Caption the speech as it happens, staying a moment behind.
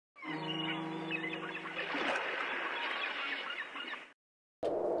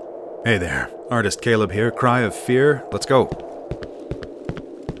Hey there, Artist Caleb here, Cry of Fear. Let's go.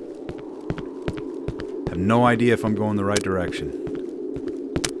 Have no idea if I'm going the right direction.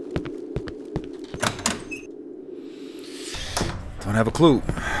 Don't have a clue.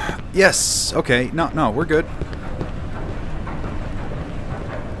 Yes, okay, no, we're good.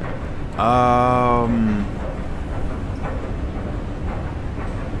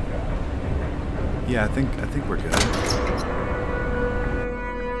 Yeah, I think we're good.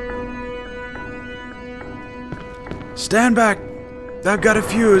 Stand back! I've got a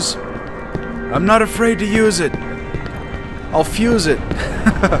fuse. I'm not afraid to use it. I'll fuse it.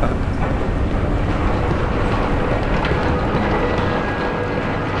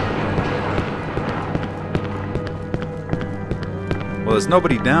 Well, there's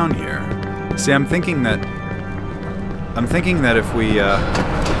nobody down here. See, I'm thinking that if we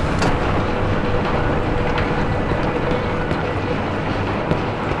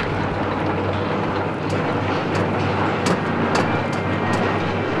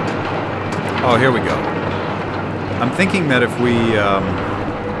oh, here we go. I'm thinking that if we,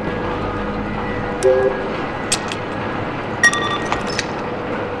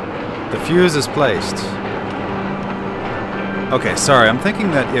 the fuse is placed. Okay, sorry, I'm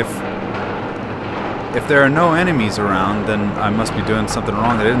thinking that if there are no enemies around, then I must be doing something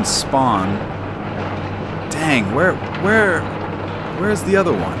wrong. They didn't spawn. Dang, where's the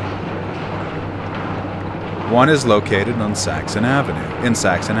other one? One is located on Saxon Avenue, in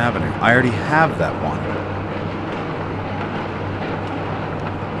Saxon Avenue. I already have that one.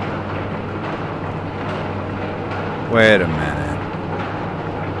 Wait a minute.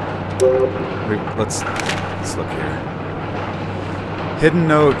 Let's look here. Hidden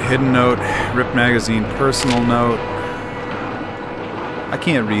note, Rip Magazine, personal note. I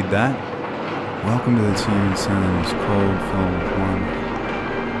can't read that. Welcome to the team, sends cold film with one.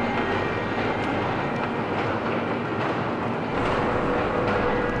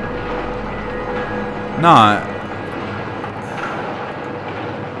 Nah.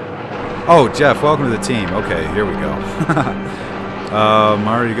 Oh, Jeff, welcome to the team. Okay, here we go.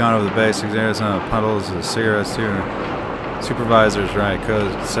 Already gone over the basics. There's puddles, cigarettes here. Supervisors, right.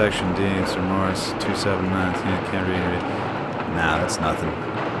 Code section D. Sir Morris, 279. Can't read it. Nah, that's nothing.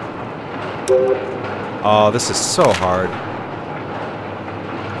 Oh, this is so hard.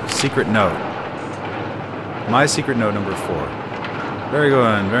 Secret note. My secret note number 4. Very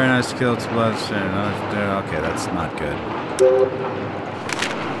good. Very nice to kill. Okay, that's not good.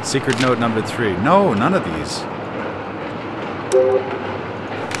 Secret note number 3. No, none of these.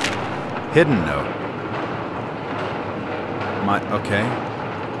 Hidden note. Okay.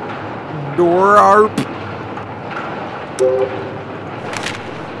 Dorp.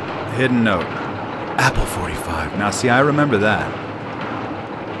 Hidden note. Apple 45. Now, see, I remember that.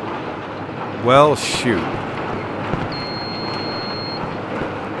 Well, shoot.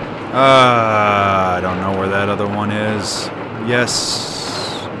 I don't know where that other one is. Yes.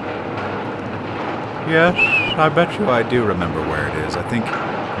 Yes, I bet you I do remember where it is. I think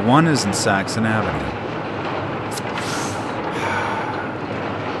one is in Saxon Avenue.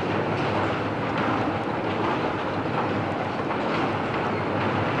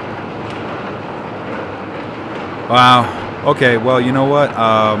 Wow. Okay, well, you know what?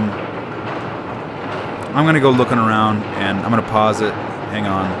 I'm going to go looking around, and I'm going to pause it. Hang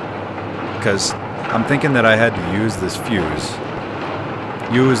on. Because I'm thinking that I had to use this fuse.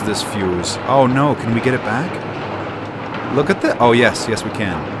 Use this fuse. Oh, no. Can we get it back? Look at that. Oh, yes. Yes, we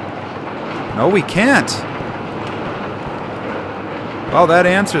can. No, we can't. Well, that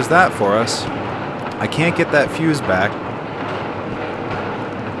answers that for us. I can't get that fuse back.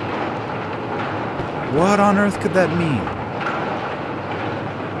 What on earth could that mean?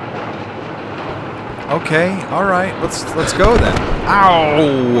 Okay, alright, let's go then.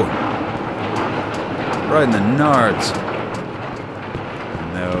 Ow! Right in the nards.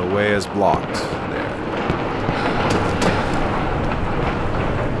 No way is blocked. There.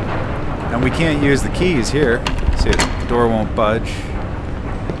 And we can't use the keys here. See, the door won't budge.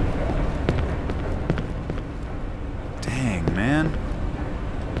 Dang, man.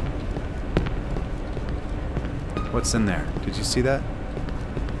 What's in there? Did you see that?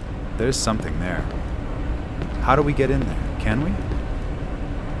 There's something there. How do we get in there? Can we?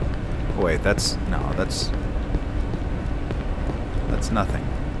 Oh, wait, that's nothing.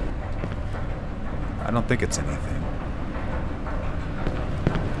 I don't think it's anything.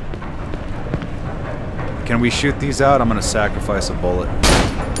 Can we shoot these out? I'm gonna sacrifice a bullet.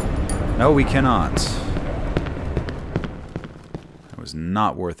 No, we cannot. It was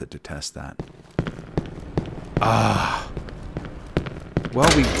not worth it to test that. Ah. Well,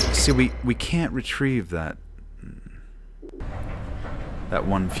 we can't retrieve that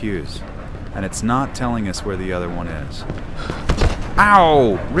one fuse. And it's not telling us where the other one is.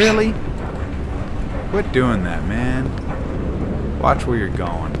 Ow! Really? Quit doing that, man. Watch where you're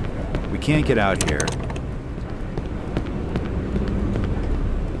going. We can't get out here.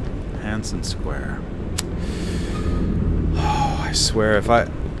 Hanson Square. Oh, I swear, if I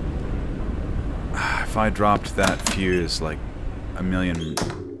dropped that fuse like a million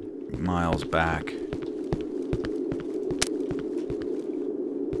miles back,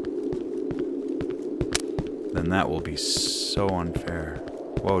 then that will be so unfair.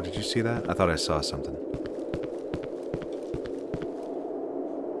 Whoa, did you see that? I thought I saw something.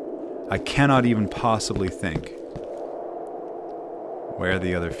 I cannot even possibly think where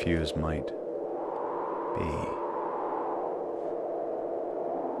the other fuse might be.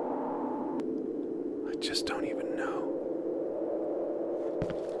 I just don't even know.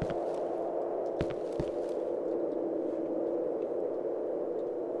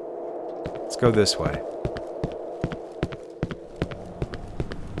 Let's go this way.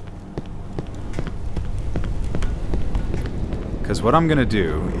 Because what I'm going to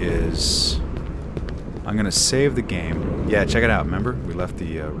do is I'm going to save the game. Yeah, check it out. Remember? We left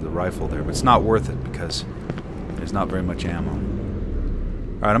the rifle there, but it's not worth it because there's not very much ammo.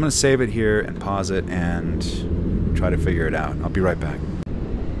 Alright, I'm going to save it here and pause it and try to figure it out. I'll be right back.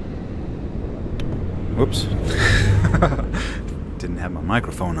 Whoops. Didn't have my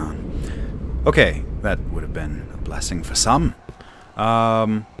microphone on. Okay, that would have been a blessing for some.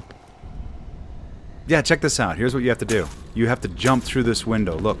 Yeah, check this out. Here's what you have to do. You have to jump through this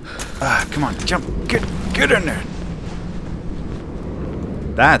window. Look. Come on, jump. Get in there.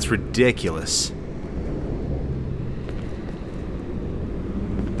 That's ridiculous.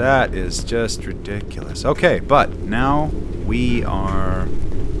 That is just ridiculous. Okay, but now we are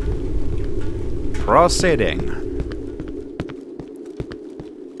proceeding.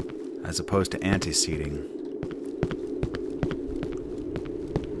 As opposed to anteceding.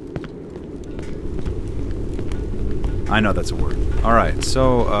 I know that's a word. Alright,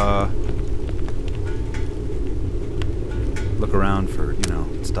 so, look around for, you know,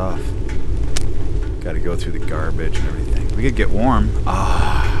 stuff. Gotta go through the garbage and everything. We could get warm.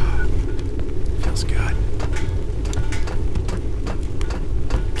 Ah, feels good.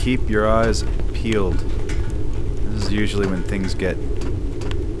 Keep your eyes peeled. This is usually when things get...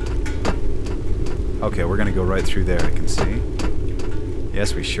 Okay, we're gonna go right through there, I can see.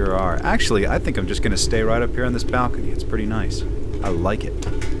 Yes, we sure are. Actually, I think I'm just going to stay right up here on this balcony. It's pretty nice. I like it.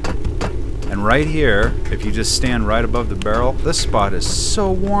 And right here, if you just stand right above the barrel, this spot is so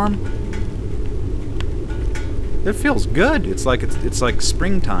warm. It feels good. It's like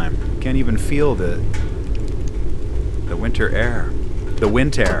springtime. You can't even feel the winter air. The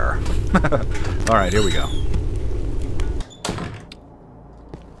wind air. All right, here we go.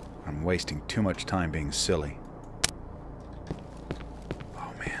 I'm wasting too much time being silly.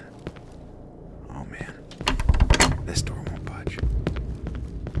 This door won't budge.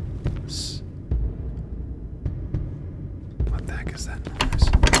 What the heck is that noise?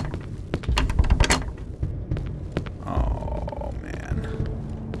 Oh, man.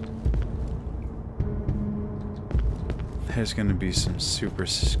 There's gonna be some super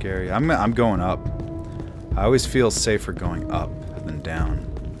scary... I'm going up. I always feel safer going up than down.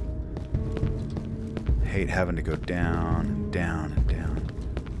 I hate having to go down and down and down.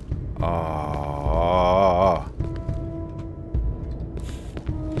 Oh...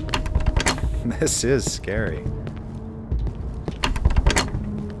 This is scary.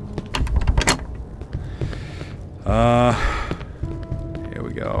 Here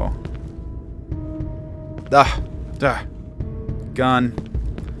we go. Gun.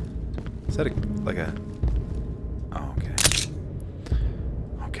 Is that like a... Oh, okay.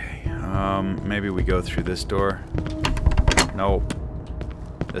 Okay, maybe we go through this door. Nope.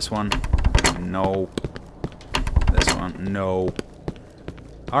 This one? Nope. This one? Nope.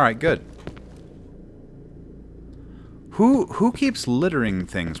 Alright, good. Who keeps littering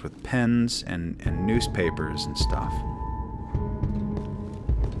things with pens and newspapers and stuff?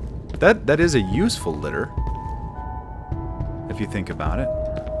 That is a useful litter, if you think about it.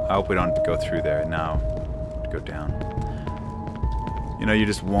 I hope we don't go through there now. Go down. You know, you're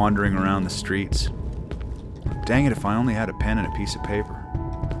just wandering around the streets. Dang it, if I only had a pen and a piece of paper.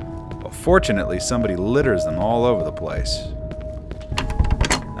 Well, fortunately, somebody litters them all over the place.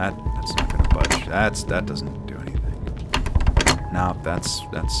 That's not gonna budge. That doesn't do anything. No, that's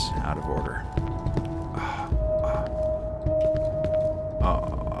out of order.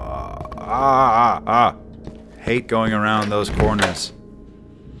 Hate going around those corners.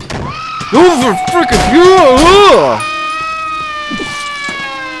 Over freaking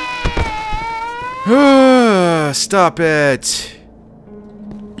stop it.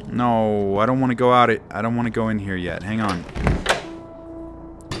 No, I don't want to go out it. I don't want to go in here yet. Hang on.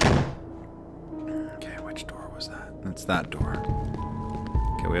 Okay, which door was that? That's that door.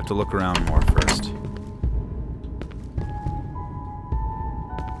 Okay, we have to look around more first.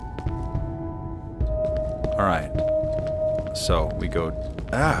 Alright. So, we go...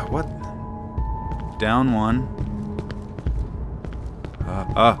 what? Down one.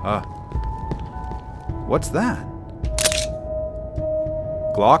 What's that?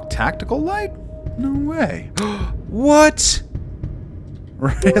 Glock tactical light? No way. What?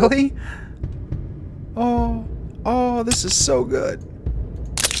 Really? Oh, this is so good.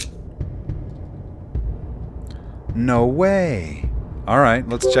 No way. Alright,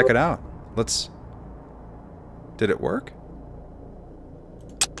 let's check it out. Let's... Did it work?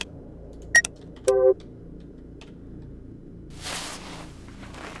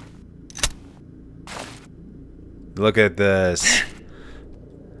 Look at this.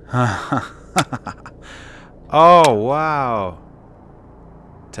 Oh, wow.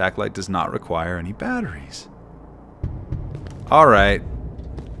 Tac light does not require any batteries. Alright.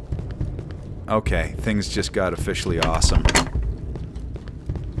 Okay, things just got officially awesome.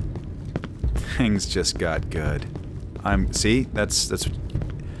 Things just got good. See? That's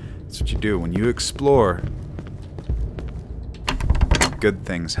what you do. When you explore, good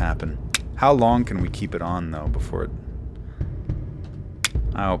things happen. How long can we keep it on, though, before it...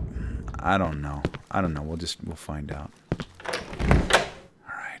 Oh, I don't know. I don't know. We'll find out.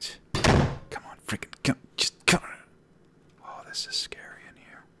 Alright. Come on, freaking come. Just come. Oh, this is scary in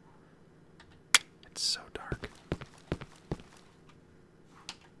here. It's so dark.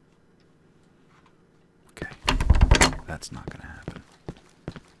 Okay. That's not gonna happen.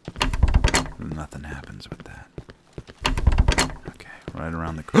 Nothing happens with that. Okay, right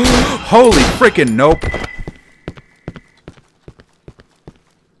around the... Holy freaking nope!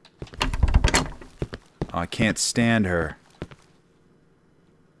 Oh, I can't stand her.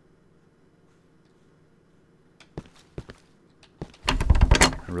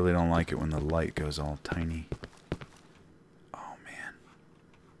 I really don't like it when the light goes all tiny. Oh, man.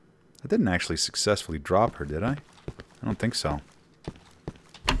 I didn't actually successfully drop her, did I? I don't think so.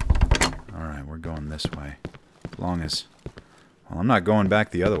 Alright, we're going this way. As long as... Well, I'm not going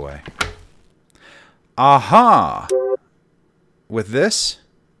back the other way. Aha! With this...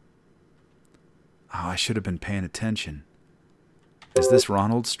 Oh, I should have been paying attention. Is this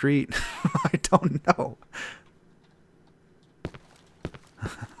Ronald Street? I don't know.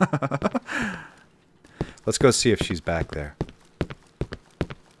 Let's go see if she's back there.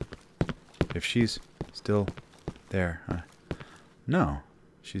 If she's still there. No,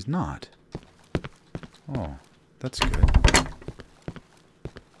 she's not. Oh, that's good.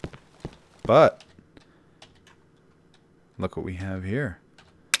 But, look what we have here.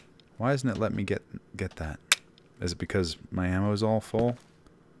 Why isn't it letting me get that? Is it because my ammo is all full?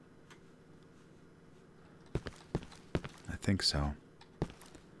 I think so.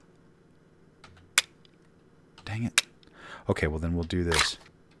 Dang it. Okay, well then we'll do this.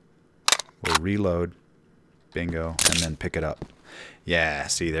 We'll reload. Bingo. And then pick it up. Yeah,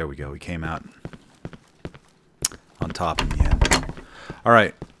 see, there we go. We came out on top in the end.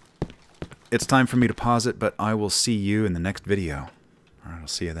 Alright. It's time for me to pause it, but I will see you in the next video. Alright, I'll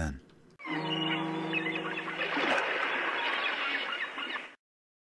see you then.